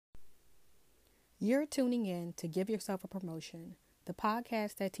You're tuning in to Give Yourself a Promotion, the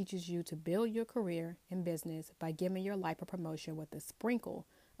podcast that teaches you to build your career in business by giving your life a promotion with a sprinkle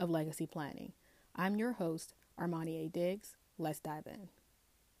of legacy planning. I'm your host, Armani A. Diggs. Let's dive in.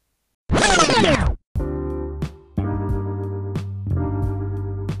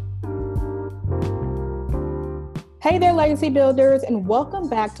 Hey there, legacy builders, and welcome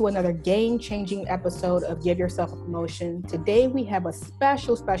back to another game-changing episode of Give Yourself a Promotion. Today, we have a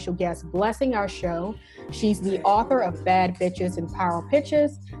special guest blessing our show. She's the author of Bad Bitches and Power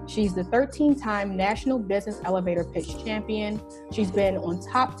Pitches. She's the 13-time National Business Elevator Pitch Champion. She's been on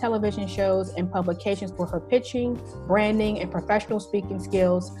top television shows and publications for her pitching, branding, and professional speaking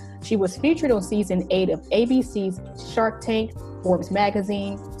skills. She was featured on season 8 of ABC's Shark Tank, Forbes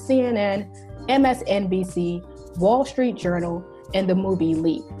Magazine, CNN, MSNBC, Wall Street Journal, and the movie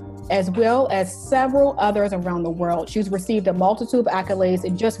Leap, as well as several others around the world. She's received a multitude of accolades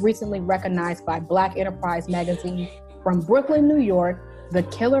and just recently recognized by Black Enterprise magazine. From Brooklyn, New York, the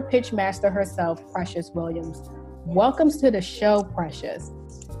killer pitch master herself, Precious Williams. Welcome to the show, Precious.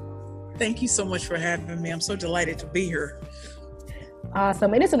 Thank you so much for having me. I'm so delighted to be here.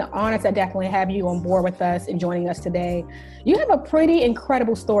 Awesome. And it's an honor to definitely have you on board with us and joining us today. You have a pretty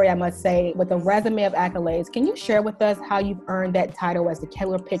incredible story, I must say, with a resume of accolades. Can you share with us how you've earned that title as the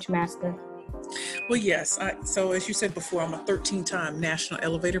Killer Pitch Master? Well, yes. So as you said before, I'm a 13-time National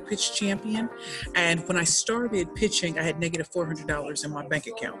Elevator Pitch Champion. And when I started pitching, I had negative $400 in my bank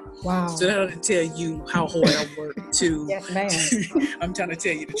account. Wow. So that ought to tell you how hard I worked to. Yes, ma'am. I'm trying to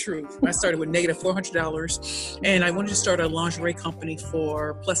tell you the truth. I started with negative $400, and I wanted to start a lingerie company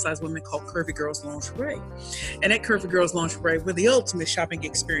for plus-size women called Curvy Girls Lingerie. And at Curvy Girls Lingerie, we're the ultimate shopping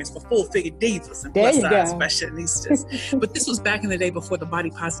experience for full-figure divas and plus-size fashionistas. But this was back in the day before the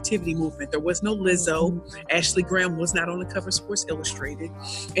body positivity movement. There was no Lizzo. Ashley Graham was not on the cover of Sports Illustrated.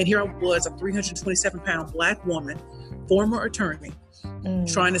 And here I was, a 327-pound Black woman, former attorney,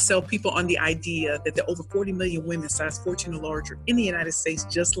 trying to sell people on the idea that the over 40 million women size 14 or larger in the United States,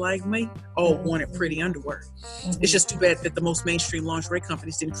 just like me, all wanted pretty underwear. It's just too bad that the most mainstream lingerie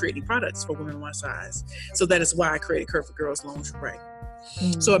companies didn't create any products for women my size. So that is why I created Curvy Girls Lingerie.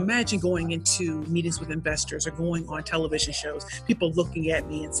 So imagine going into meetings with investors or going on television shows, people looking at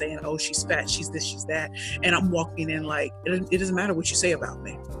me and saying, oh, she's fat, she's this, she's that. And I'm walking in like, it doesn't matter what you say about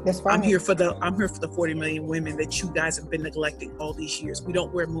me. That's right. I'm here for the 40 million women that you guys have been neglecting all these years. We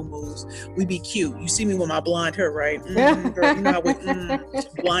don't wear muumuus. We be cute. You see me with my blonde hair, right? Girl, you know how we,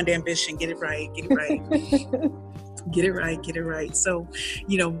 blonde ambition, get it right, get it right. Get it right, get it right. So,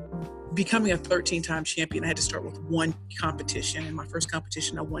 becoming a 13-time champion, I had to start with one competition. In my first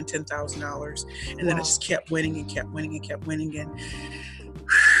competition, I won $10,000. And then I just kept winning and kept winning and kept winning. And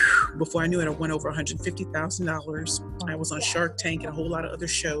before I knew it, I won over $150,000. I was on Shark Tank and a whole lot of other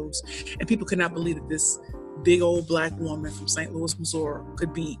shows. And people could not believe that this big old Black woman from St. Louis, Missouri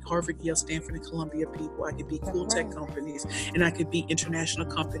could beat Harvard, Yale, Stanford, and Columbia people. I could beat cool tech companies, and I could beat international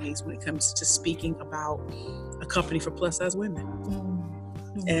companies when it comes to speaking about a company for plus-size women.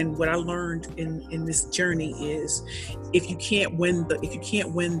 And what I learned in this journey is, if you can't win the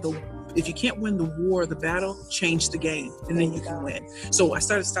war, the battle, change the game, and then you can win. So I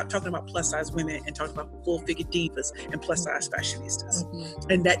stopped talking about plus-size women and talked about full-figure divas and plus-size fashionistas,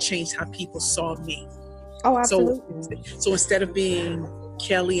 and that changed how people saw me. Oh, absolutely. So instead of being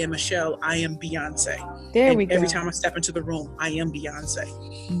Kelly and Michelle, I am Beyonce. There we go. Every time I step into the room, I am Beyonce.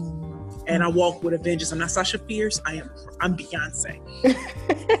 And I walk with a vengeance. I'm not Sasha Fierce. I'm Beyonce.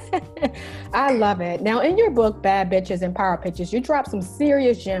 I love it. Now, in your book, Bad Bitches and Power Pitches, you drop some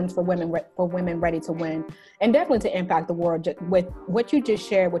serious gems for women ready to win, and definitely to impact the world with what you just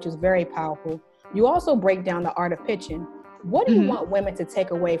shared, which is very powerful. You also break down the art of pitching. What do you want women to take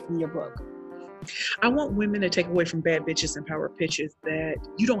away from your book? I want women to take away from Bad Bitches and Power Pitches that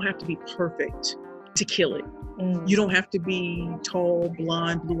you don't have to be perfect to kill it. You don't have to be tall,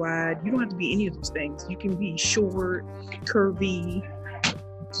 blonde, blue-eyed. You don't have to be any of those things. You can be short, curvy,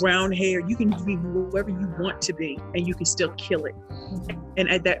 brown hair. You can be whoever you want to be, and you can still kill it. And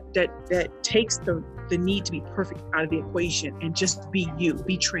that takes the need to be perfect out of the equation, and just be you,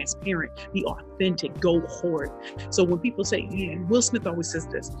 be transparent, be authentic, go hard. So when people say, Will Smith always says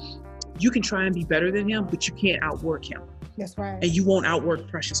this, you can try and be better than him, but you can't outwork him. That's right. And you won't outwork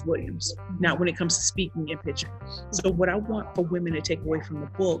Precious Williams. Now, when it comes to speaking and pitching. So what I want for women to take away from the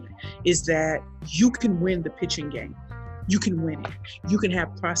book is that you can win the pitching game. You can win it. You can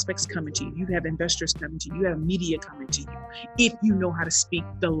have prospects coming to you. You can have investors coming to you. You have media coming to you if you know how to speak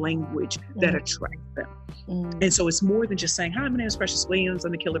the language that attracts them. And so it's more than just saying, hi, my name is Precious Williams.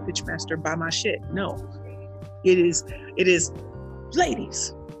 I'm the Killer Pitch Master. Buy my shit. No, it is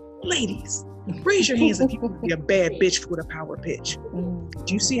ladies, Raise your hands if you can be a bad bitch with a power pitch. Mm-hmm.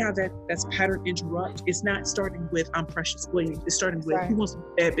 Do you see how that's pattern interrupt? It's not starting with I'm Precious Williams. It's starting with who wants to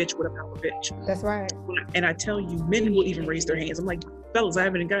be a bad bitch with a power pitch. That's right. And I tell you, men will even raise their hands. I'm like, fellas, I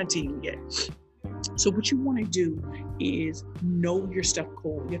haven't gotten to you yet. So what you want to do is know your stuff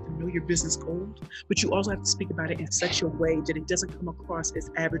cold. You have to know your business cold, but you also have to speak about it in such a way that it doesn't come across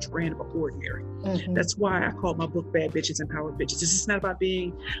as average, random, or ordinary. Mm-hmm. That's why I call my book Bad Bitches and Power Bitches. This is not about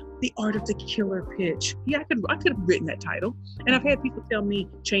being the art of the killer pitch. Yeah, I could have written that title. And I've had people tell me,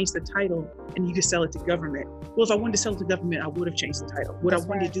 change the title and you can sell it to government. Well, if I wanted to sell it to government, I would have changed the title. What I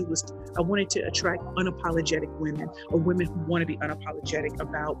wanted to do was I wanted to attract unapologetic women, or women who want to be unapologetic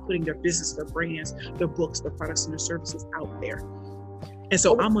about putting their business, their brands, their books, their products, and their services out there. And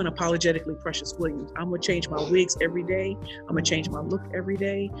so I'm unapologetically Precious Williams. I'm going to change my wigs every day. I'm going to change my look every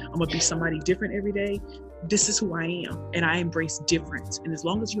day. I'm going to be somebody different every day. This is who I am, and I embrace difference. And as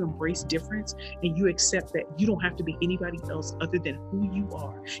long as you embrace difference and you accept that you don't have to be anybody else other than who you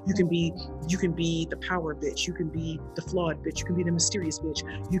are. You can be the power bitch. You can be the flawed bitch. You can be the mysterious bitch.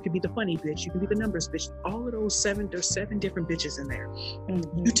 You can be the funny bitch. you can be the numbers bitch. All of those there's 7 different bitches in there.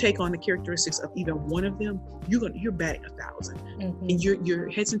 Mm-hmm. You take on the characteristics of even one of them, you're batting 1,000. Mm-hmm. And you're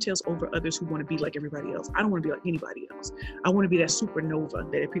heads and tails over others who want to be like everybody else. I don't want to be like anybody else. I want to be that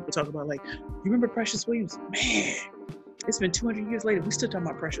supernova that people talk about, like, you remember Precious Williams? Man, it's been 200 years later. We still talking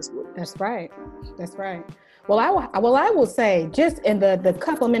about Precious Williams. That's right. That's right. Well, I will say, just in the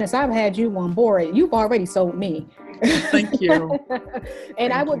couple of minutes I've had you on board, you've already sold me. Thank you.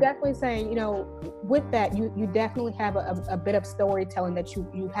 And I would definitely say, with that, you definitely have a bit of storytelling that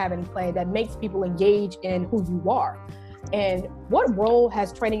you have in play that makes people engage in who you are. And what role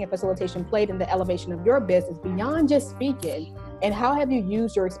has training and facilitation played in the elevation of your business beyond just speaking? And how have you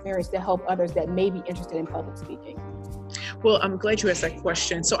used your experience to help others that may be interested in public speaking? Well, I'm glad you asked that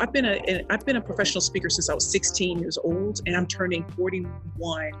question. So I've been a professional speaker since I was 16 years old, and I'm turning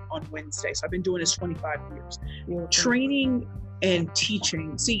 41 on Wednesday. So I've been doing this 25 years. Beautiful. Training and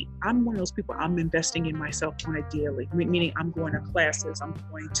teaching. See, I'm one of those people, I'm investing in myself on a daily, meaning I'm going to classes, I'm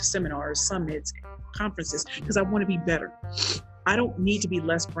going to seminars, summits, conferences, because I want to be better. I don't need to be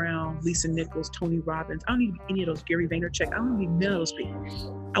Les Brown, Lisa Nichols, Tony Robbins. I don't need to be any of those, Gary Vaynerchuk. I don't need to be none of those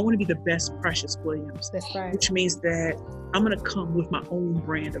people. I want to be the best Precious Williams. That's right. Which means that I'm going to come with my own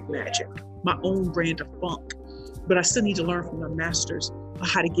brand of magic, my own brand of funk. But I still need to learn from the masters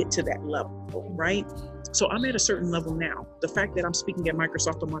how to get to that level, right? So I'm at a certain level now. The fact that I'm speaking at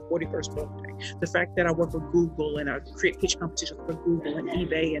Microsoft on my 41st birthday, the fact that I work with Google and I create pitch competitions for Google and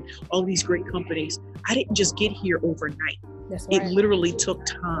eBay and all these great companies, I didn't just get here overnight. That's right. It literally took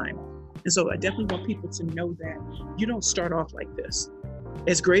time. And so I definitely want people to know that you don't start off like this.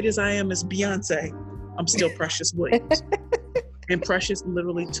 As great as I am as Beyonce, I'm still Precious Williams. And Precious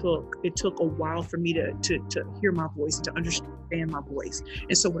literally took a while for me to hear my voice, to understand my voice.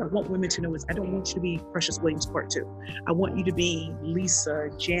 And so what I want women to know is I don't want you to be Precious Williams Part 2. I want you to be Lisa,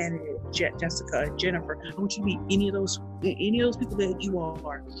 Janet, Jessica, Jennifer. I want you to be any of those people that you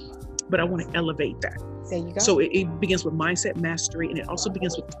are. But I want to elevate that. There you go. So it begins with mindset mastery, and it also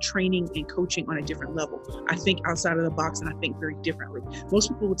begins with training and coaching on a different level. I think outside of the box, and I think very differently. Most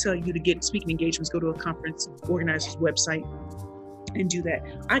people will tell you to get speaking engagements, go to a conference organizer's website and do that.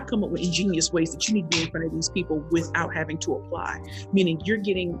 I come up with ingenious ways that you need to be in front of these people without having to apply. Meaning you're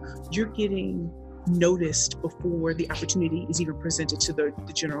getting noticed before the opportunity is even presented to the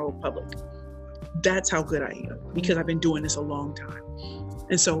general public. That's how good I am, because I've been doing this a long time.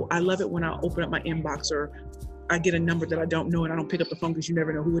 And so I love it when I open up my inbox or I get a number that I don't know and I don't pick up the phone because you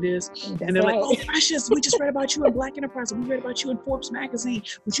never know who it is. That's and they're right. like, oh, Precious, we just read about you in Black Enterprise. We read about you in Forbes magazine.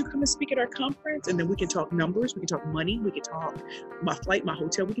 Would you come and speak at our conference? And then we can talk numbers. We can talk money. We can talk my flight, my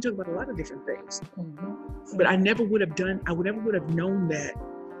hotel. We can talk about a lot of different things. Mm-hmm. But I never would have known that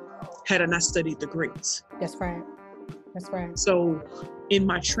had I not studied the greats. That's right. That's right. So in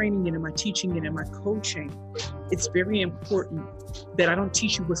my training and in my teaching and in my coaching, it's very important that I don't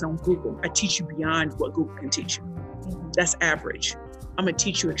teach you what's on Google. I teach you beyond what Google can teach you. Mm-hmm. That's average. I'm going to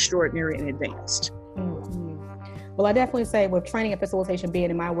teach you extraordinary and advanced. Mm-hmm. Well, I definitely say with training and facilitation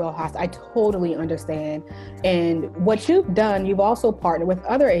being in my wheelhouse, I totally understand. And what you've done, you've also partnered with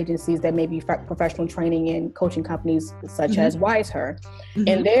other agencies that may be professional training and coaching companies such as WiseHer. Mm-hmm.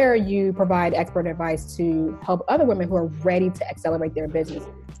 And there you provide expert advice to help other women who are ready to accelerate their business.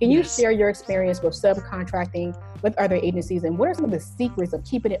 Can you share your experience with subcontracting with other agencies, and what are some of the secrets of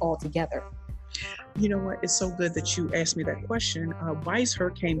keeping it all together? You know what? It's so good that you asked me that question. Wise Her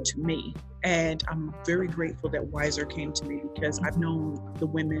came to me, and I'm very grateful that Wiser came to me, because I've known the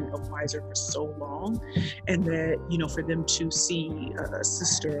women of Wiser for so long, and that, you know, for them to see a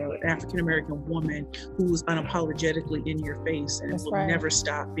sister, an African-American woman who's unapologetically in your face and will never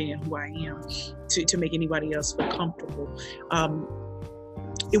stop being who I am, to make anybody else feel comfortable.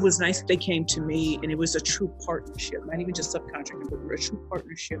 It was nice that they came to me, and it was a true partnership, not even just subcontracting, but we're a true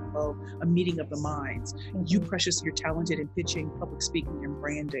partnership of a meeting of the minds. You, Precious, you're talented in pitching, public speaking, and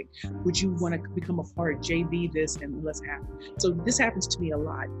branding. Would you want to become a part? JV this, and let's happen. So this happens to me a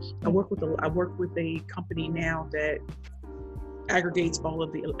lot. I work with a company now that aggregates all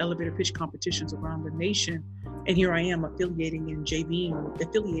of the elevator pitch competitions around the nation. And here I am affiliating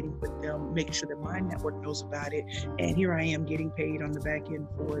with them, making sure that my network knows about it. And here I am getting paid on the back end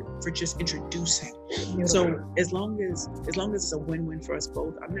for just introducing. So as long as it's a win-win for us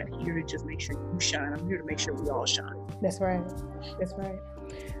both, I'm not here to just make sure you shine. I'm here to make sure we all shine. That's right. That's right.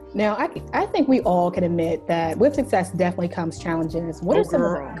 Now, I think we all can admit that with success definitely comes challenges. What are some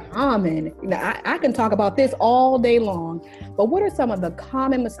of the common, I can talk about this all day long, but what are some of the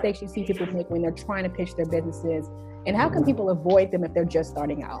common mistakes you see people make when they're trying to pitch their businesses, and how can people avoid them if they're just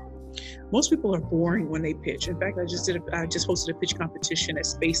starting out? Most people are boring when they pitch. In fact, I just hosted a pitch competition at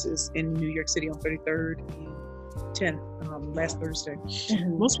Spaces in New York City on 33rd and 10th last Thursday.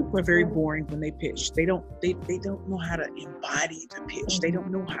 Most people are very boring when they pitch. They don't know how to embody the pitch. They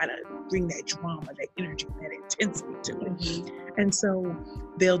don't know how to bring that drama, that energy, that intensity to it. And so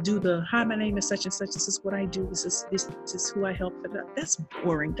they'll do the, hi, my name is such and such. This is what I do. This is who I help. That's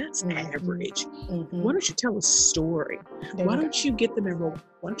boring. That's average. Why don't you tell a story? Why don't you get them enrolled?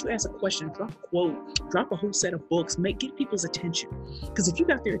 Why don't you ask a question, drop a quote, drop a whole set of books, get people's attention. Because if you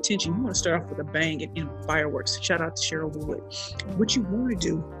got their attention, you want to start off with a bang and fireworks. Shout out to Cheryl Wood. What you want to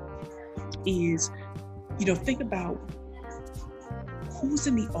do is, think about who's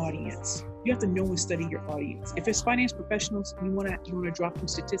in the audience. You have to know and study your audience. If it's finance professionals, you want to drop them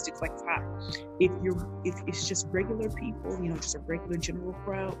statistics like top. If it's just regular people, just a regular general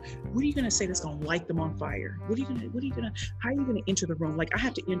crowd, what are you gonna say that's gonna light them on fire? How are you gonna enter the room? Like I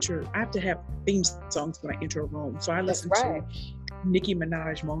have to have theme songs when I enter a room. So I listen to Nicki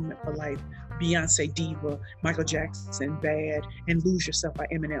Minaj, Moment for Life, Beyonce, Diva, Michael Jackson, Bad, and Lose Yourself by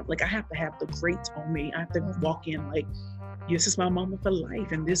Eminem. Like I have to have the greats on me. I have to walk in like, this is my moment for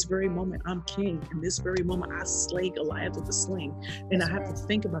life. In this very moment, I'm king. In this very moment, I slay Goliath with a sling. And I have to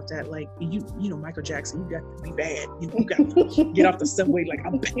think about that. Like, Michael Jackson, you got to be bad. You got to get off the subway like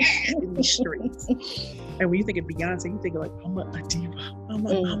I'm bad in the streets. And when you think of Beyonce, you think of like, I'm a diva. I'm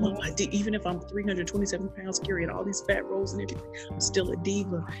a diva. Even if I'm 327 pounds carrying all these fat rolls and everything, I'm still a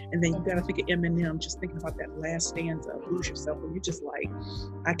diva. And then you got to think of Eminem, just thinking about that last stanza of Lose Yourself, where you're just like,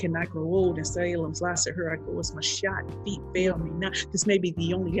 I cannot grow old in Salem's last to her I go, it's my shot, feet fail me now. This may be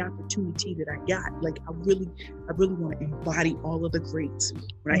the only opportunity that I got. Like I really want to embody all of the greats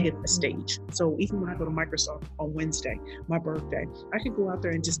when I hit the stage. So even when I go to Microsoft on Wednesday, my birthday, I could go out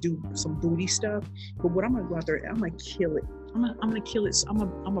there and just do some booty stuff. But what I'm gonna go out there, I'm gonna kill it. I'm gonna kill it. So I'm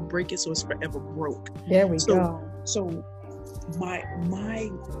gonna break it so it's forever broke. There we go. So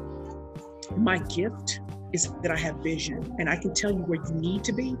my gift is that I have vision, and I can tell you where you need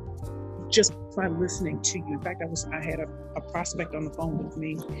to be just by listening to you. In fact, I had a prospect on the phone with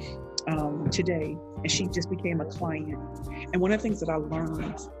me today, and she just became a client. And one of the things that I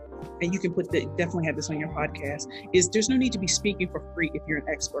learned, and you can definitely have this on your podcast, is there's no need to be speaking for free if you're an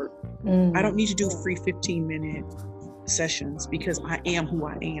expert. I don't need to do free 15-minute sessions because I am who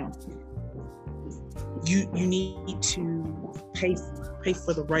I am. You need to pay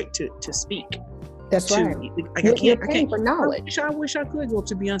for the right to speak. That's right. You're paying for knowledge. I wish I could go up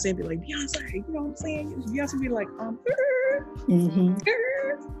to Beyonce and be like, Beyonce, you know what I'm saying? Beyonce be like,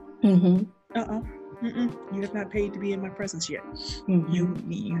 you have not paid to be in my presence yet. You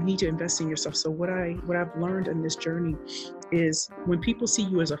need to invest in yourself. So what I've learned in this journey is when people see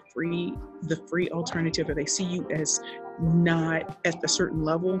you as the free alternative, or they see you as not at a certain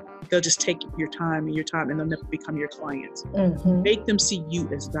level, they'll just take your time, and they'll never become your clients. Make them see you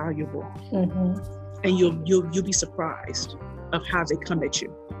as valuable, and you'll be surprised of how they come at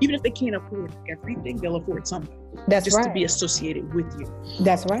you. Even if they can't afford everything, they'll afford something. That's just right. to be associated with you.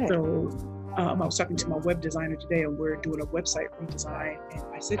 That's right. So I was talking to my web designer today, and we're doing a website redesign. And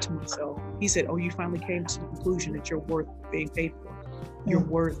I said to myself, he said, "Oh, you finally came to the conclusion that you're worth being paid for. You're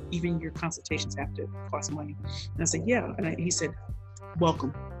worth, even your consultations have to cost money." And I said, "Yeah." And he said,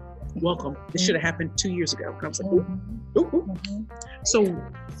 welcome. This should have happened 2 years ago." And I was like, ooh. So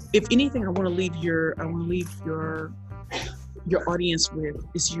if anything, I want to leave your your audience with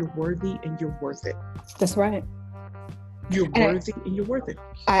is you're worthy and you're worth it. That's right. You're worthy and you're worth it.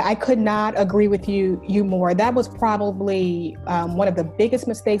 I could not agree with you more. That was probably one of the biggest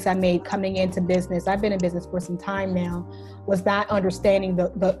mistakes I made coming into business. I've been in business for some time now, was not understanding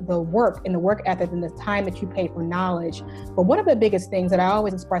the work and the work ethic and the time that you pay for knowledge. But one of the biggest things that I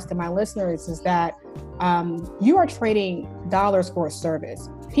always express to my listeners is that you are trading dollars for a service.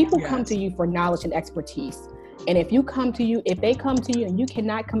 People come to you for knowledge and expertise. And if they come to you and you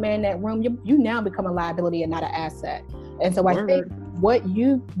cannot command that room, you now become a liability and not an asset. And so I think what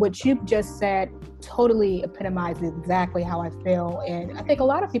you just said totally epitomizes exactly how I feel. And I think a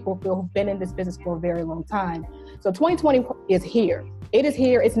lot of people feel who've been in this business for a very long time. So 2020 is here. It is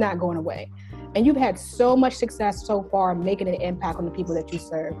here. It's not going away. And you've had so much success so far making an impact on the people that you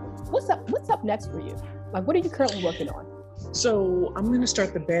serve. What's up next for you? Like, what are you currently working on? So I'm going to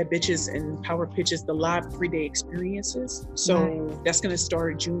start the Bad Bitches and Power Pitches, the live 3-day experiences. So that's going to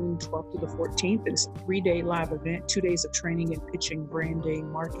start June 12th to the 14th. It's a 3-day live event, 2 days of training and pitching,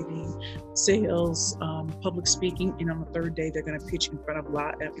 branding, marketing, sales, public speaking. And on the 3rd day, they're going to pitch in front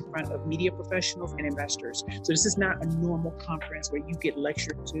of media professionals and investors. So this is not a normal conference where you get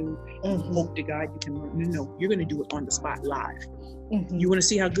lectured to, hope to God you can, no, you're going to do it on the spot live. You want to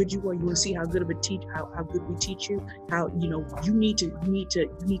see how good you are. You want to see how good of a how good we teach you. How you need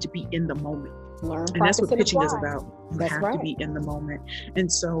to be in the moment. Learn, and that's what pitching is about. You that's have right. to be in the moment. And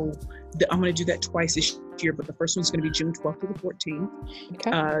so I'm going to do that twice this year, but the first one's going to be June 12th to the 14th.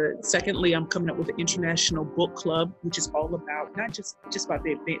 Okay. Secondly, I'm coming up with an international book club, which is all about not just about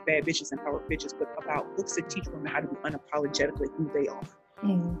bad bitches and power pitches, but about books that teach women how to be unapologetically who they are.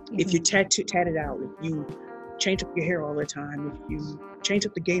 If you're tatted out, if you change up your hair all the time, if you change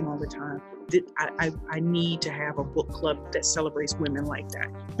up the game all the time, I need to have a book club that celebrates women like that.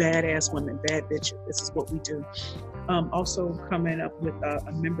 Badass women, bad bitches. This is what we do. Also coming up with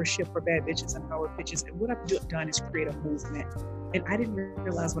a membership for Bad Bitches and Power Pitches. And what I've done is create a movement. And I didn't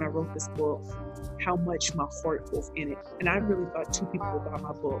realize when I wrote this book how much my heart was in it. And I really thought 2 people would buy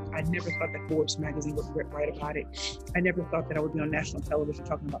my book. I never thought that Forbes magazine would write about it. I never thought that I would be on national television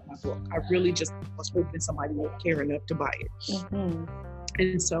talking about my book. I really just was hoping somebody would care enough to buy it.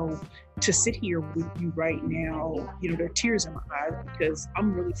 And so to sit here with you right now, there are tears in my eyes because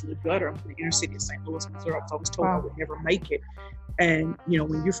I'm really from the gutter. I'm from the inner city of St. Louis, Missouri. I was always told I would never make it. And,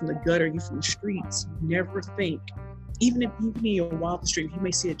 when you're from the gutter, you're from the streets, you never think, even in your wildest dreams, you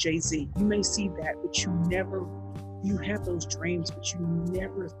may see a Jay-Z, you may see that, but you have those dreams, but you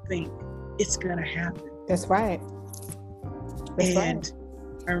never think it's going to happen. That's right. And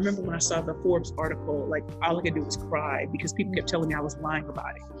I remember when I saw the Forbes article, like all I could do was cry because people kept telling me I was lying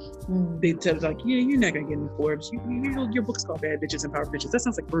about it. They said like, you're not gonna get in the Forbes. Your book's called Bad Bitches and Power Bitches. That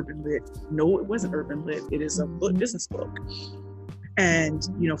sounds like urban lit. No, it wasn't urban lit. It is a business book. And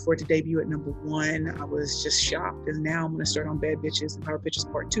for it to debut at #1, I was just shocked. And now I'm gonna start on Bad Bitches and Power Bitches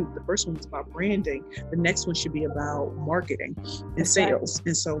Part 2. The first one was about branding. The next one should be about marketing and sales. Right.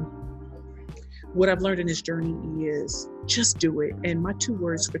 And so what I've learned in this journey is just do it. And my 2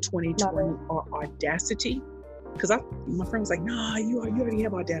 words for 2020 are audacity. Because my friend was like, "No, you already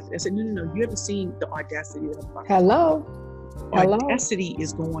have audacity." I said, "No, you haven't seen the audacity that I'm about." Hello. Audacity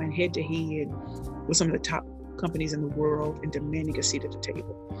is going head to head with some of the top companies in the world and demanding a seat at the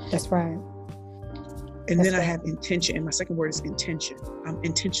table. That's right. And then I have intention, and my second word is intention. I'm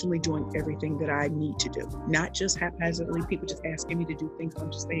intentionally doing everything that I need to do, not just haphazardly, people just asking me to do things.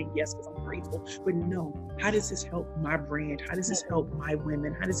 I'm just saying yes because I'm grateful. But no, how does this help my brand? How does this help my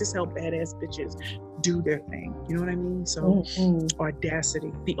women? How does this help badass bitches do their thing? You know what I mean? So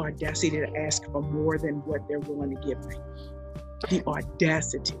audacity, the audacity to ask for more than what they're willing to give me. The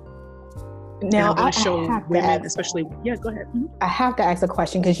audacity. Now, I show women, especially, go ahead. I have to ask a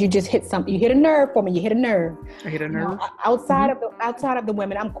question because you just hit something. You hit a nerve for me. You hit a nerve. I hit a nerve. Now, outside of the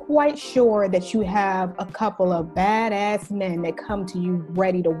women, I'm quite sure that you have a couple of badass men that come to you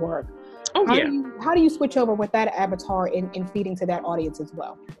ready to work. How do you switch over with that avatar in feeding to that audience as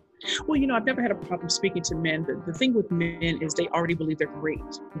well? Well, I've never had a problem speaking to men. The thing with men is they already believe they're great.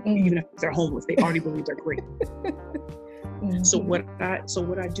 Even if they're homeless, they already believe they're great. So what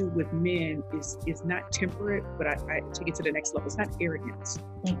I do with men is not temperate, but I take it to the next level. It's not arrogance.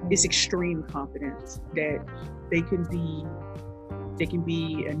 It's extreme confidence that they can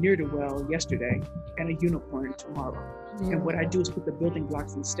be a ne'er-do-well yesterday and a unicorn tomorrow. And what I do is put the building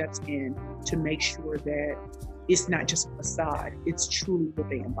blocks and steps in to make sure that it's not just a facade. It's truly what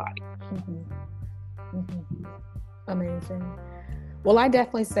they embody. Amazing. Well, I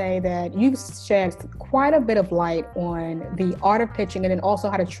definitely say that you've shed quite a bit of light on the art of pitching and then also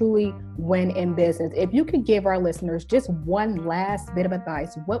how to truly win in business. If you could give our listeners just one last bit of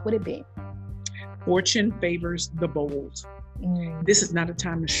advice, what would it be? Fortune favors the bold. This is not a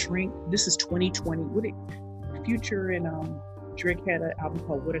time to shrink. This is 2020. Future and Drake had an album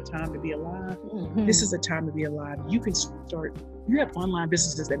called What a Time to Be Alive. Mm-hmm. This is a time to be alive. You can start, you have online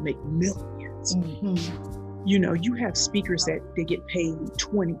businesses that make millions. Mm-hmm. You know, you have speakers that they get paid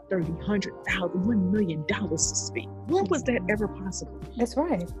 20, 30, 100,000, $1 million to speak. When was that ever possible? That's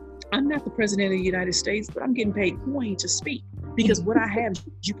right. I'm not the president of the United States, but I'm getting paid coin to speak because what I have,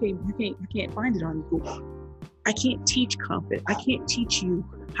 you can't find it on Google. I can't teach confidence. I can't teach you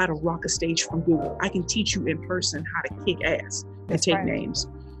how to rock a stage from Google. I can teach you in person how to kick ass and take names.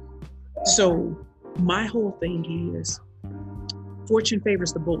 So my whole thing is fortune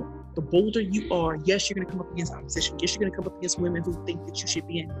favors the bold. The bolder you are, yes, you're going to come up against opposition. Yes, you're going to come up against women who think that you should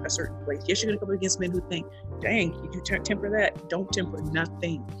be in a certain place. Yes, you're going to come up against men who think, dang, you temper that. Don't temper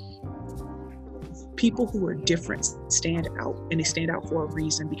nothing. People who are different stand out, and they stand out for a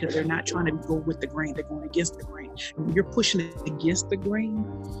reason because they're not trying to go with the grain. They're going against the grain. And when you're pushing it against the grain,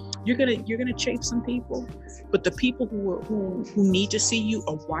 you're gonna chafe some people. But the people who need to see you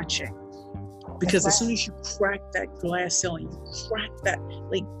are watching, because as soon as you crack that glass ceiling, you crack that,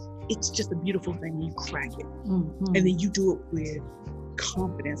 like, it's just a beautiful thing when you crack it, and then you do it with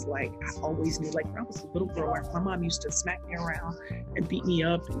confidence. Like I always knew, like when I was a little girl, my mom used to smack me around and beat me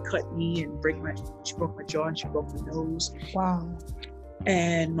up and cut me and she broke my jaw and she broke my nose. Wow.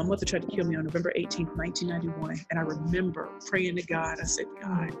 And my mother tried to kill me on November 18th, 1991. And I remember praying to God. I said,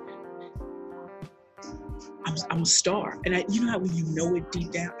 God, I'm a star. And you know how when you know it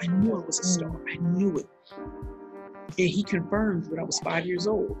deep down, I knew I was a star. I knew it. And he confirmed when I was 5 years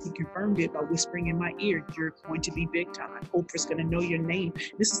old. He confirmed it by whispering in my ear, you're going to be big time. Oprah's going to know your name.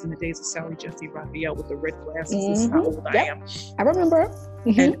 This is in the days of Sally Jesse Raphael with the red glasses. This is how old I am. I remember.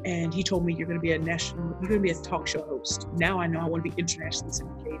 And he told me you're going to be a talk show host. Now I know I want to be internationally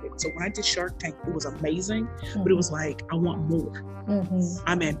syndicated. So when I did Shark Tank, it was amazing, but it was like, I want more.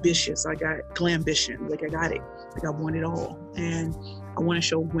 I'm ambitious. I got glambition. Like I got it. Like I want it all. And I want to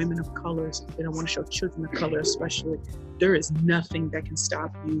show women of colors, and I want to show children of color especially. There is nothing that can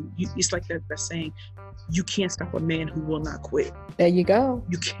stop you. It's like that saying, you can't stop a man who will not quit. There you go.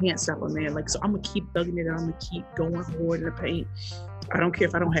 You can't stop a man. Like, so I'm going to keep thugging it. I'm going to keep going hard in the paint. I don't care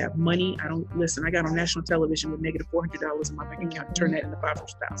if I don't have money. I got on national television with negative $400 in my bank account and turn that into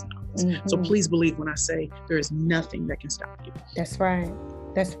 $500,000. So please believe when I say there is nothing that can stop you. That's right.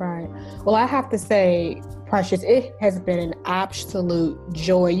 That's right. Well, I have to say, Precious, it has been an absolute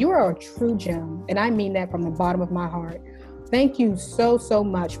joy. You are a true gem, and I mean that from the bottom of my heart. Thank you so, so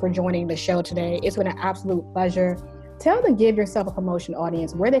much for joining the show today. It's been an absolute pleasure. Tell the Give Yourself a Promotion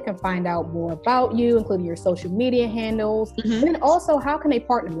audience where they can find out more about you, including your social media handles, and then also how can they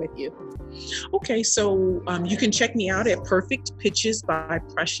partner with you? Okay, so you can check me out at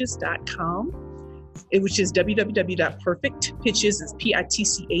perfectpitchesbyprecious.com. which is www.perfectpitches,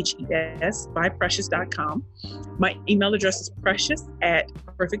 PITCHES, byprecious.com. My email address is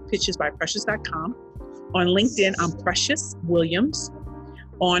precious@perfectpitchesbyprecious.com. On LinkedIn, I'm Precious Williams.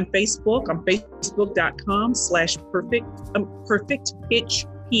 On Facebook, I'm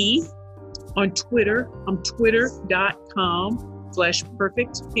facebook.com/perfectpitchp. On Twitter, I'm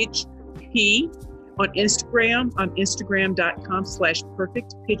twitter.com/perfectpitchp. On Instagram, I'm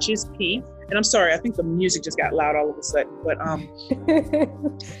instagram.com/perfectpitchesp. And I'm sorry, I think the music just got loud all of a sudden. But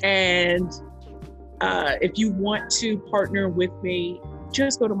and if you want to partner with me,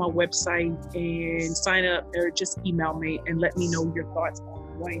 just go to my website and sign up, or just email me and let me know your thoughts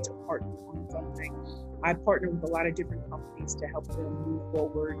on wanting to partner on something. I partner with a lot of different companies to help them move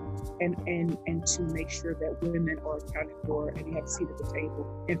forward and to make sure that women are accounted for and they have a seat at the table.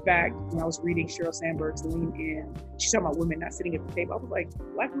 In fact, when I was reading Sheryl Sandberg's Lean In, she's talking about women not sitting at the table. I was like,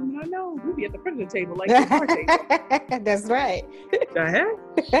 Black women I know, we'll be at the front of the table, like the bar table. That's right. The heck?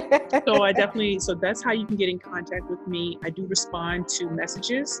 So that's how you can get in contact with me. I do respond to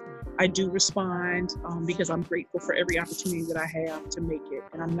messages. I do respond because I'm grateful for every opportunity that I have to make it.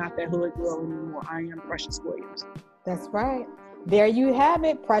 And I'm not that hood girl anymore. I am Precious Williams. That's right. There you have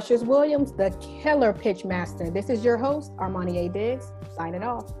it. Precious Williams, the killer pitch master. This is your host, Armani A. Diggs, signing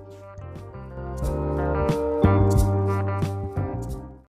off.